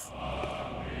him off. Okay, so he should be the last one now in this area. Now, can we activate this from here? No, I know what to do. Here's a cheese, another one. So, obviously poison this bitch. He's going to know I'm here, but we can just run away. Okay, what I think happens is he stops following after a while. Yeah, he stopped. Okay, so he should turn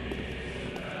back round and we can get a backstab on him.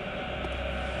 Hopefully to finish him off.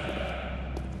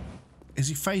 Is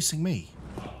he facing me?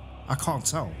 I can't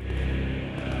tell.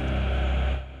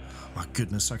 My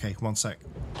goodness. Okay, one sec.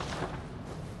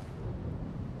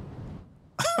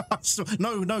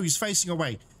 No, he's facing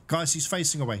away. Guys, he's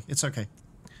facing away. It's okay.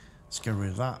 Let's get rid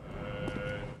of that.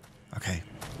 Okay.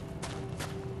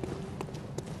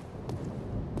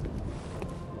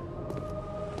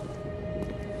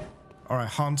 Alright,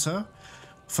 Hunter.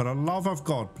 For the love of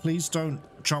God, please don't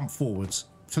jump forwards.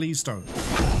 Please don't.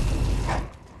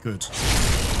 Good.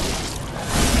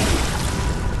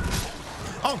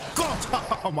 Oh, God!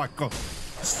 Oh, my God.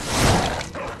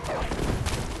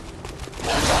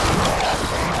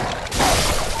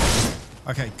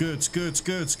 Okay,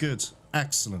 good.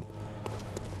 Excellent.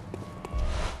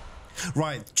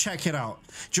 Right, check it out.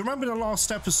 Do you remember the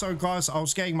last episode, guys? I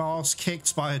was getting my ass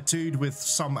kicked by a dude with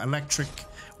some electric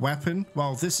weapon.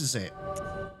 Well, this is it.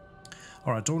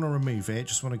 All right, don't want to remove it.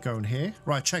 Just want to go in here.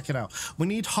 Right, check it out. We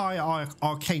need high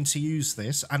arcane to use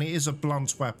this, and it is a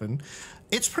blunt weapon.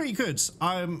 It's pretty good.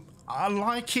 I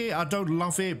like it. I don't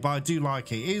love it, but I do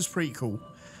like it. It is pretty cool.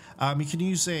 You can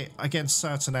use it against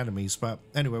certain enemies, but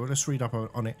anyway, well, let's read up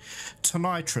on it.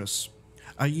 Tonitrus,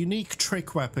 a unique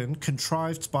trick weapon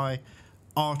contrived by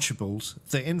Archibald,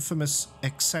 the infamous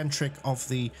eccentric of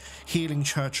the Healing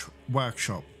Church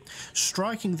workshop.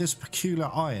 Striking this peculiar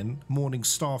iron, morning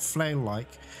star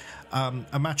flail-like,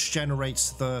 a match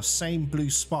generates the same blue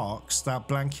sparks that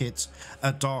blanket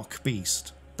a dark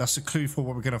beast. That's a clue for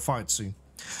what we're going to fight soon.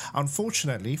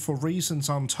 Unfortunately, for reasons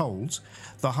untold,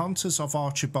 the hunters of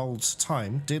Archibald's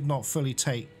time did not fully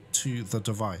take to the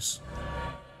device.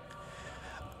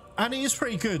 And it is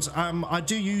pretty good. I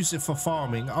do use it for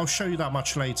farming. I'll show you that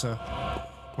much later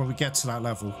when we get to that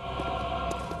level.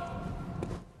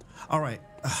 Alright,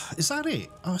 is that it?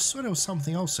 Oh, I swear there was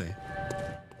something else here.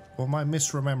 Or am I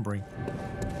misremembering?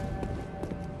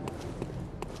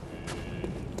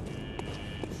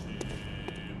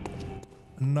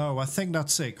 No, I think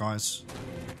that's it, guys.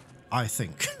 I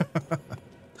think.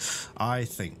 I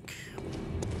think.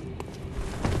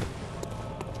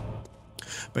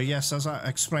 But yes, as I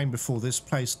explained before, this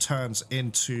place turns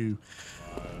into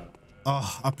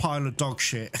a pile of dog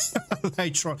shit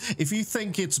later on. If you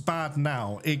think it's bad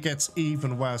now, it gets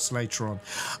even worse later on.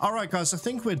 All right, guys, I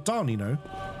think we're done, you know.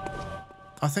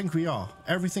 I think we are.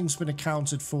 Everything's been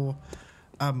accounted for.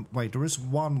 Wait, there is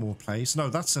one more place. No,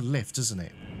 that's a lift, isn't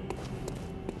it?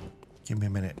 Give me a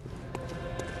minute.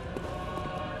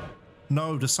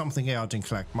 No, there's something here I didn't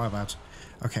collect. My bad.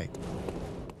 Okay.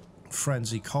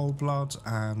 Frenzy cold blood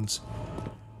and...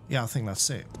 yeah, I think that's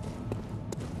it.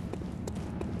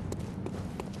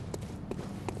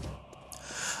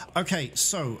 Okay,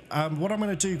 so what I'm going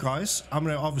to do, guys, I'm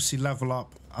going to obviously level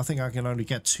up. I think I can only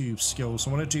get 2 skills.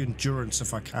 I want to do endurance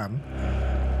if I can.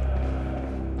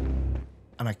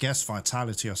 And I guess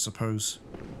vitality, I suppose.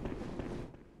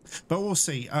 But we'll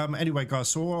see. Anyway, guys,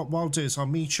 so what I'll do is I'll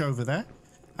meet you over there.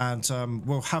 And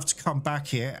we'll have to come back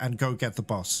here and go get the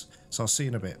boss. So I'll see you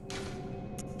in a bit.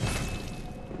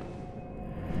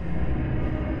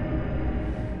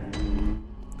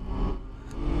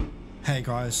 Hey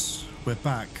guys, we're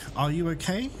back. Are you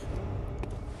okay?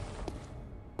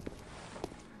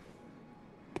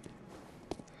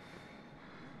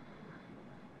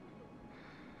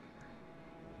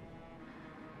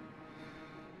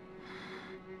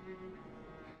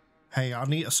 Hey,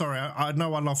 sorry, I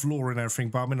know I love lore and everything,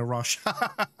 but I'm in a rush.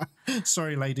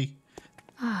 Sorry, lady.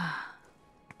 Ah,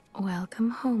 welcome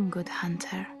home, good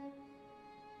hunter.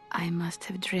 I must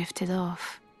have drifted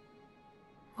off.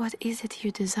 What is it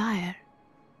you desire?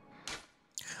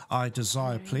 I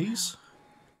desire, please,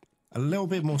 a little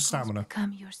bit more stamina.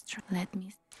 Let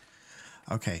me.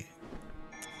 Okay.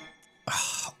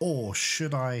 Or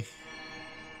should I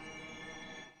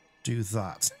do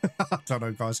that? I don't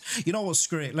know, guys. You know what?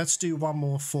 Screw it. Let's do one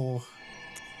more for...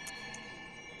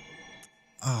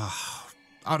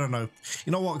 I don't know.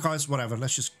 You know what, guys? Whatever.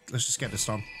 Let's just get this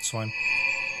done. It's fine.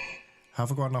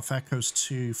 Have I got enough echoes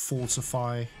to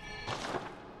fortify?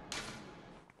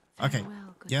 Okay.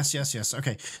 Yes.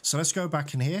 Okay. So let's go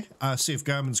back in here. See if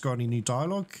German's got any new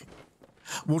dialogue.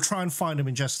 We'll try and find him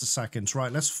in just a second.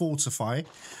 Right, let's fortify.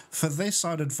 For this,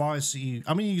 I'd advise you...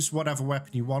 I mean, use whatever weapon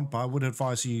you want, but I would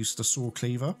advise you use the sword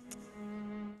cleaver.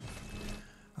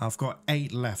 I've got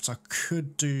 8 left. I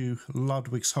could do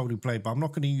Ludwig's Holy Blade, but I'm not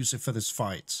going to use it for this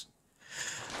fight.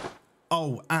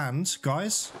 Oh, and,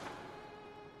 guys...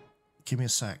 give me a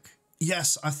sec.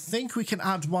 Yes, I think we can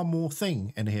add one more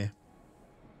thing in here.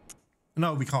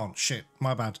 No, we can't. Shit,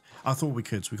 my bad. I thought we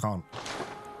could. We can't.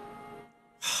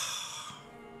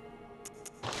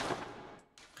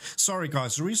 Sorry,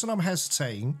 guys. The reason I'm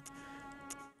hesitating...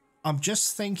 I'm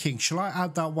just thinking, shall I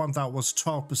add that one that was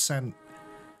 12%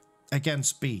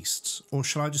 against beasts, or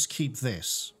shall I just keep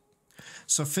this?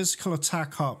 So physical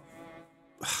attack up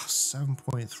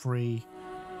 7.3.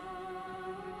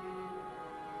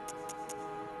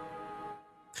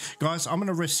 Guys, I'm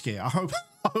gonna risk it. I hope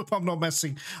I'm not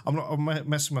messing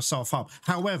myself up.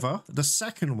 However, the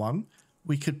second one,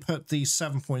 we could put the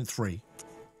 7.3.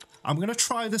 I'm gonna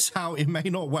try this out. It may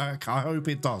not work. I hope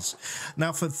it does.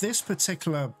 Now, for this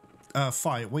particular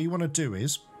fight, what you want to do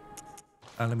is,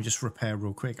 let me just repair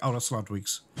real quick. Oh, that's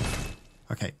Ludwig's.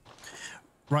 Okay,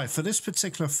 right. For this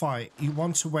particular fight, you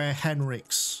want to wear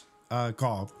Henrik's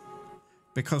garb,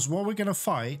 because what we're gonna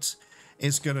fight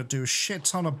is gonna do a shit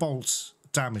ton of bolts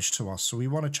damage to us, so we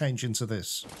want to change into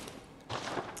this.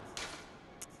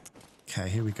 Okay,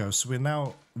 here we go. So we're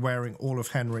now wearing all of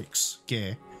Henrik's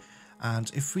gear, and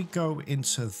if we go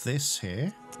into this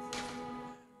here,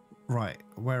 right,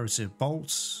 where is it?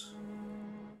 Bolts.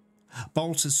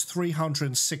 Bolt is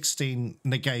 316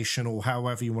 negation, or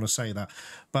however you want to say that.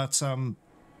 But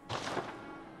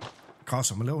guys,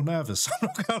 I'm a little nervous. I'm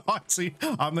not gonna lie to you.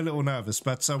 I'm a little nervous,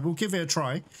 but we'll give it a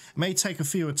try. It may take a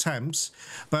few attempts,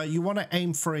 but you want to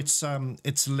aim for its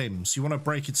limbs. You want to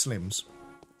break its limbs.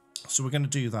 So we're going to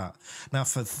do that. Now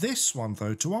for this one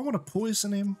though, do I want to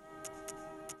poison him?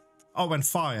 Oh, and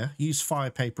fire. Use fire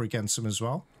paper against him as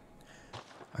well.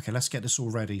 Okay, let's get this all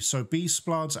ready. So beast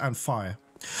blood and fire.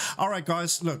 All right,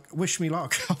 guys. Look, wish me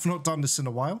luck. I've not done this in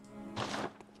a while.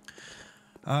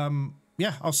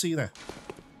 Yeah, I'll see you there.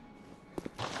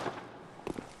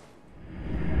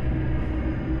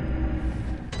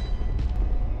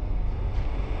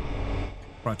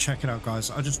 Right, check it out, guys.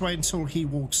 I'll just wait until he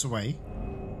walks away.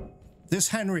 This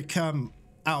Henrik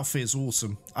outfit is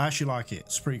awesome. I actually like it.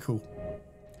 It's pretty cool.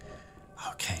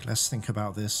 Okay, let's think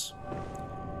about this.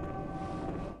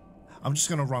 I'm just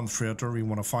going to run through. I don't really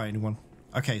want to fight anyone.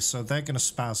 Okay, so they're going to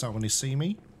spaz out when they see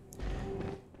me.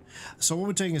 So what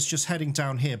we're doing is just heading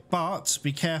down here. But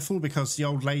be careful, because the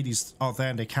old ladies are there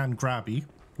and they can grab you.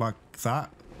 Like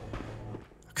that.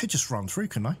 I could just run through,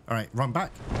 couldn't I? Alright, run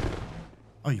back.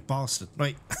 Oh, you bastard.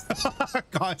 Wait.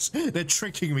 Guys, they're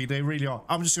tricking me. They really are.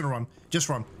 I'm just going to run. Just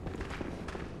run.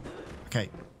 Okay.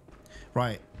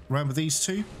 Right. Remember these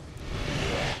two?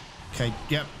 Okay.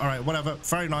 Yep. All right. Whatever.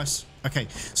 Very nice. Okay.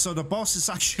 So the boss is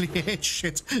actually here.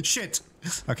 Shit. Shit.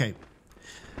 Okay.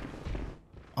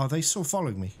 Are they still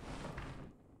following me?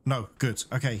 No. Good.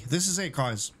 Okay. This is it,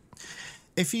 guys.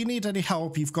 If you need any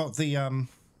help, you've got the...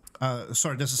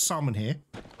 sorry, there's a summon here.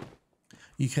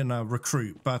 You can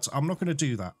recruit, but I'm not going to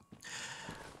do that.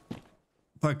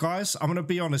 But guys, I'm going to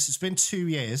be honest, it's been 2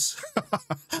 years.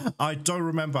 I don't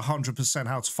remember 100%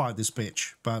 how to fight this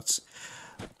bitch, but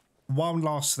one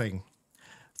last thing.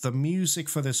 The music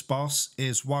for this boss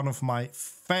is one of my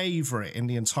favorite in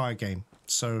the entire game.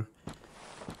 So,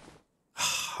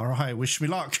 all right, wish me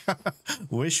luck.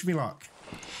 Wish me luck.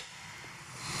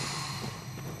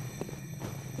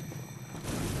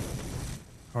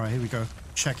 All right, here we go.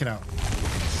 Check it out.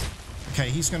 Okay,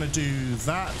 he's going to do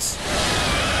that.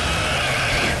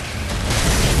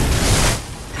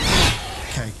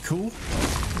 Okay, cool.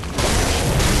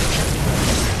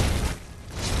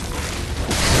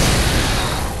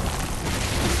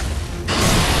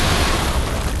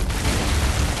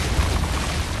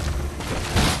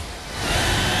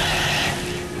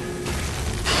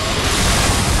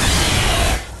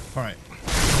 All right.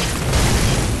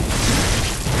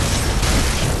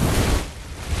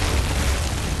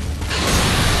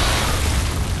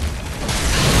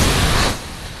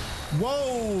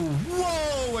 Whoa!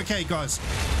 Whoa! Okay, guys.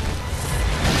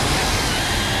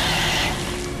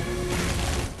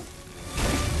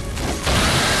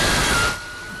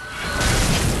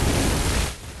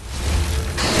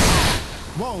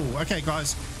 Whoa! Okay,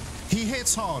 guys. He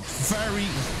hits hard. Very...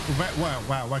 Wow,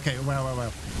 wow. Okay, wow, wow,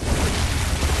 wow.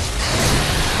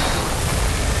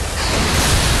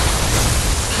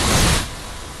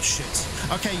 Shit.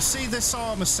 Okay, see, this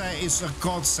armor set is a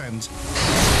godsend.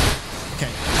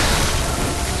 Okay.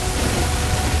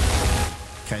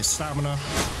 Okay, stamina.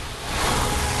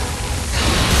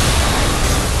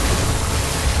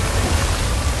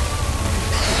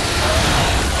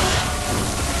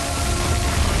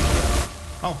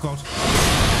 Oh god.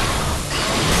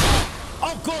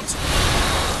 Oh god.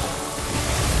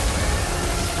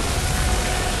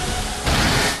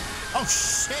 Oh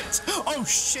shit. Oh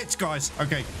shit, guys.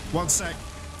 Okay, one sec.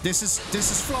 This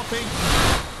is flopping.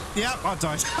 Yep, I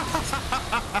died.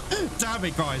 Damn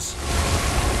it, guys.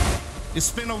 It's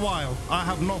been a while. I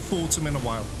have not fought him in a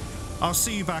while. I'll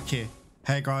see you back here.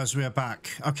 Hey, guys, we're back.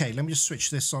 Okay, let me just switch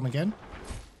this on again.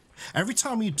 Every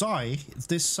time you die,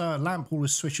 this lamp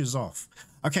always switches off.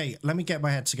 Okay, let me get my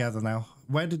head together now.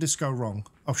 Where did this go wrong?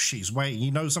 Oh, she's wait.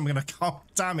 He knows I'm gonna come.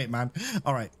 Damn it, man.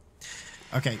 All right.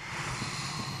 Okay.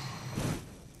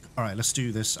 All right, let's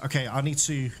do this. Okay, I need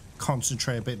to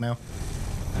concentrate a bit now.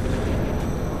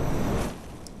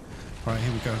 All right,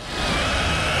 here we go.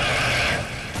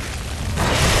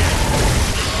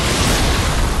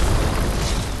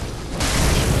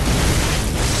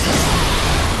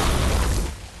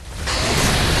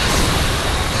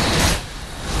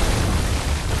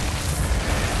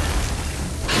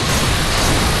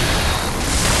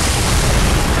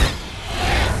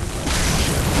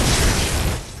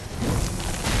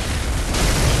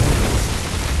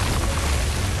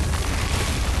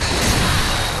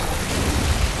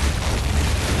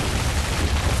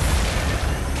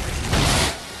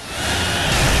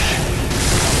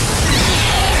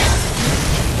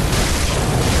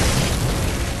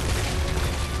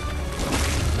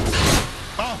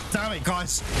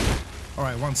 Guys, all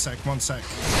right, one sec.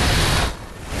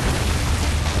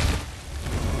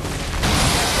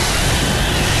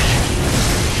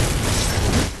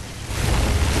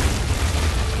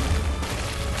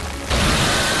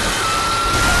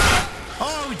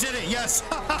 Oh, we did it! Yes,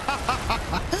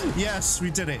 yes,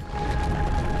 we did it,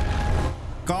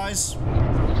 guys.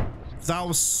 That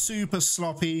was super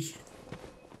sloppy.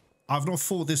 I've not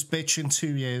fought this bitch in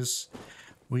 2 years.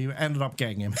 We ended up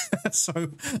getting him.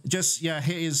 So just, yeah,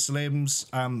 hit his limbs,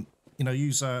 you know,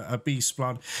 use a beast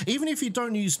blood. Even if you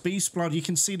don't use beast blood, you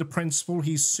can see the principle.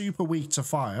 He's super weak to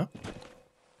fire.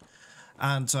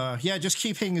 And yeah, just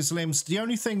keep hitting his limbs. The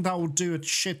only thing that will do a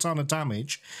shit ton of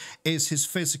damage is his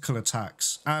physical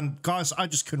attacks. And guys, I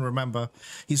just couldn't remember.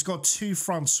 He's got 2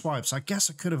 front swipes. I guess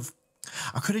I could have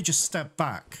just stepped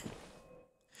back.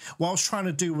 What I was trying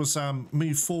to do was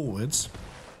move forwards.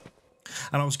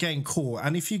 And I was getting caught,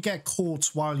 and if you get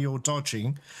caught while you're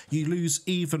dodging, you lose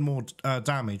even more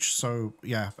damage. So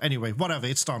yeah, anyway, whatever,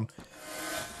 it's done.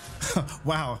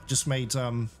 Wow, just made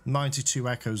 92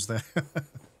 echoes there.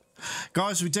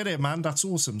 Guys, we did it, man. That's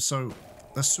awesome. So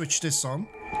let's switch this on.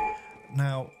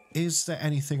 Now, is there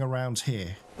anything around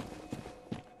here?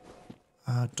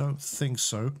 I don't think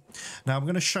so. Now I'm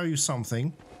going to show you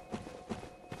something.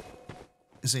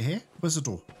 Is it here? Where's the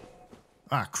door?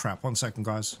 Ah, crap. 1 second,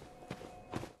 guys.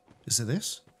 Is it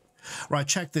this? Right,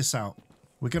 check this out.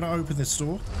 We're going to open this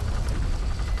door.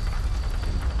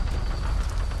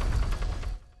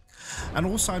 And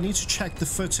also, I need to check the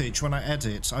footage when I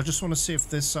edit. I just want to see if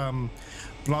this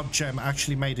blood gem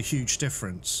actually made a huge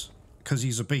difference. Because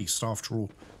he's a beast, after all.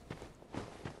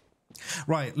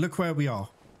 Right, look where we are.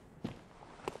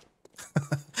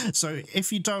 So,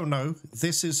 if you don't know,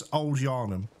 this is Old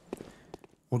Yharnam.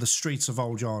 Or the streets of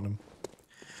Old Yharnam.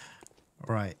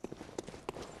 Right.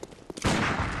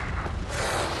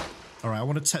 Alright, I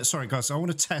want to test. Sorry, guys, I want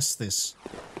to test this.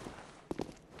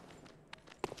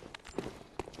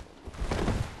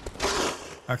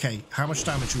 Okay, how much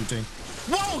damage are we doing?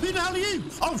 Whoa, who the hell are you?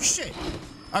 Oh, shit.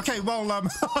 Okay, well, I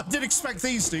didn't expect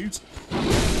these dudes.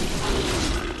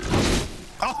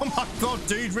 Oh my god,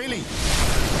 dude, really?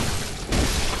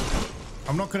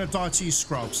 I'm not going to die to you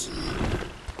scrubs.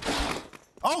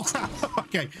 Oh, crap.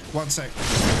 Okay, 1 sec.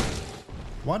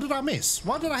 Why did I miss?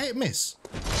 Why did I hit miss?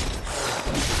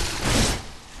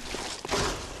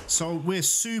 So we're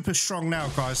super strong now,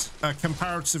 guys,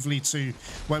 comparatively to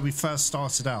where we first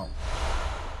started out.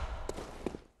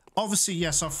 Obviously,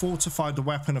 yes, I've fortified the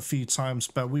weapon a few times,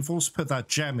 but we've also put that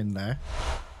gem in there.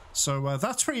 So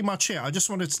that's pretty much it. I just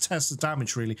wanted to test the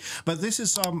damage, really. But this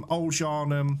is Old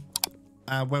Yharnam,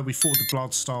 where we fought the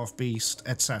Bloodstaff Beast,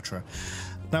 etc.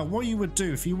 Now, what you would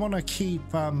do if you want to keep...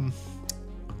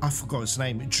 I forgot his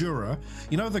name, Jura.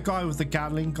 You know the guy with the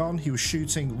Gatling gun? He was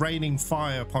shooting, raining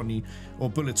fire upon you, or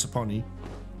bullets upon you.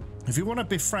 If you want to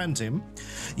befriend him,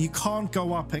 you can't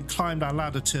go up and climb that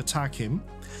ladder to attack him.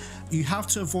 You have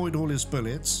to avoid all his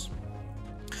bullets.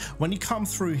 When you come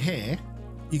through here,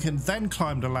 you can then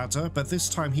climb the ladder, but this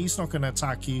time he's not going to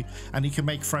attack you, and you can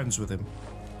make friends with him.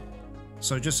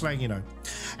 So just letting you know.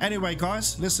 Anyway,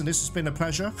 guys, listen, this has been a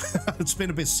pleasure. It's been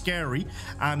a bit scary,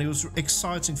 and it was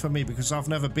exciting for me because I've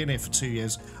never been here for 2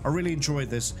 years. I really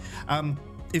enjoyed this.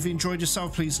 If you enjoyed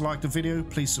yourself, please like the video,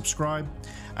 please subscribe,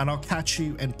 and I'll catch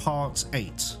you in part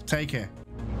 8. Take care.